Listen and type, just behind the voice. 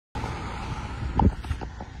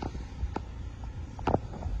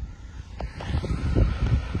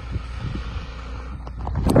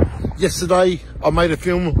Yesterday, I made a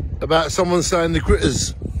film about someone saying the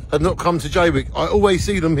gritters had not come to Jaywick. I always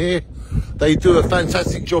see them here. They do a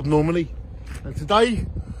fantastic job normally. And today,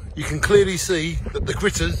 you can clearly see that the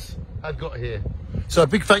gritters have got here. So a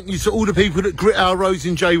big thank you to all the people that grit our roads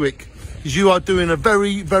in Jaywick, because you are doing a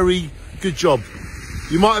very, very good job.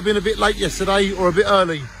 You might have been a bit late yesterday or a bit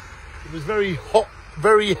early. It was very hot,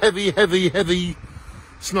 very heavy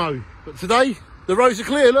snow. But today, the roads are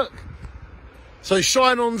clear, look. So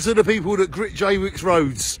shine on to the people that grit Jaywick's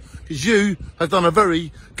roads, because you have done a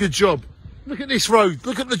very good job. Look at this road,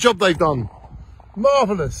 look at the job they've done.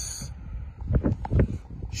 Marvellous.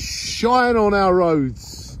 Shine on our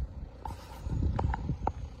roads.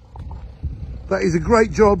 That is a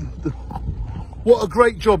great job. What a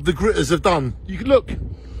great job the gritters have done. You can look,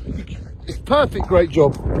 it's perfect, great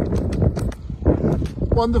job.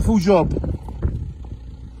 Wonderful job.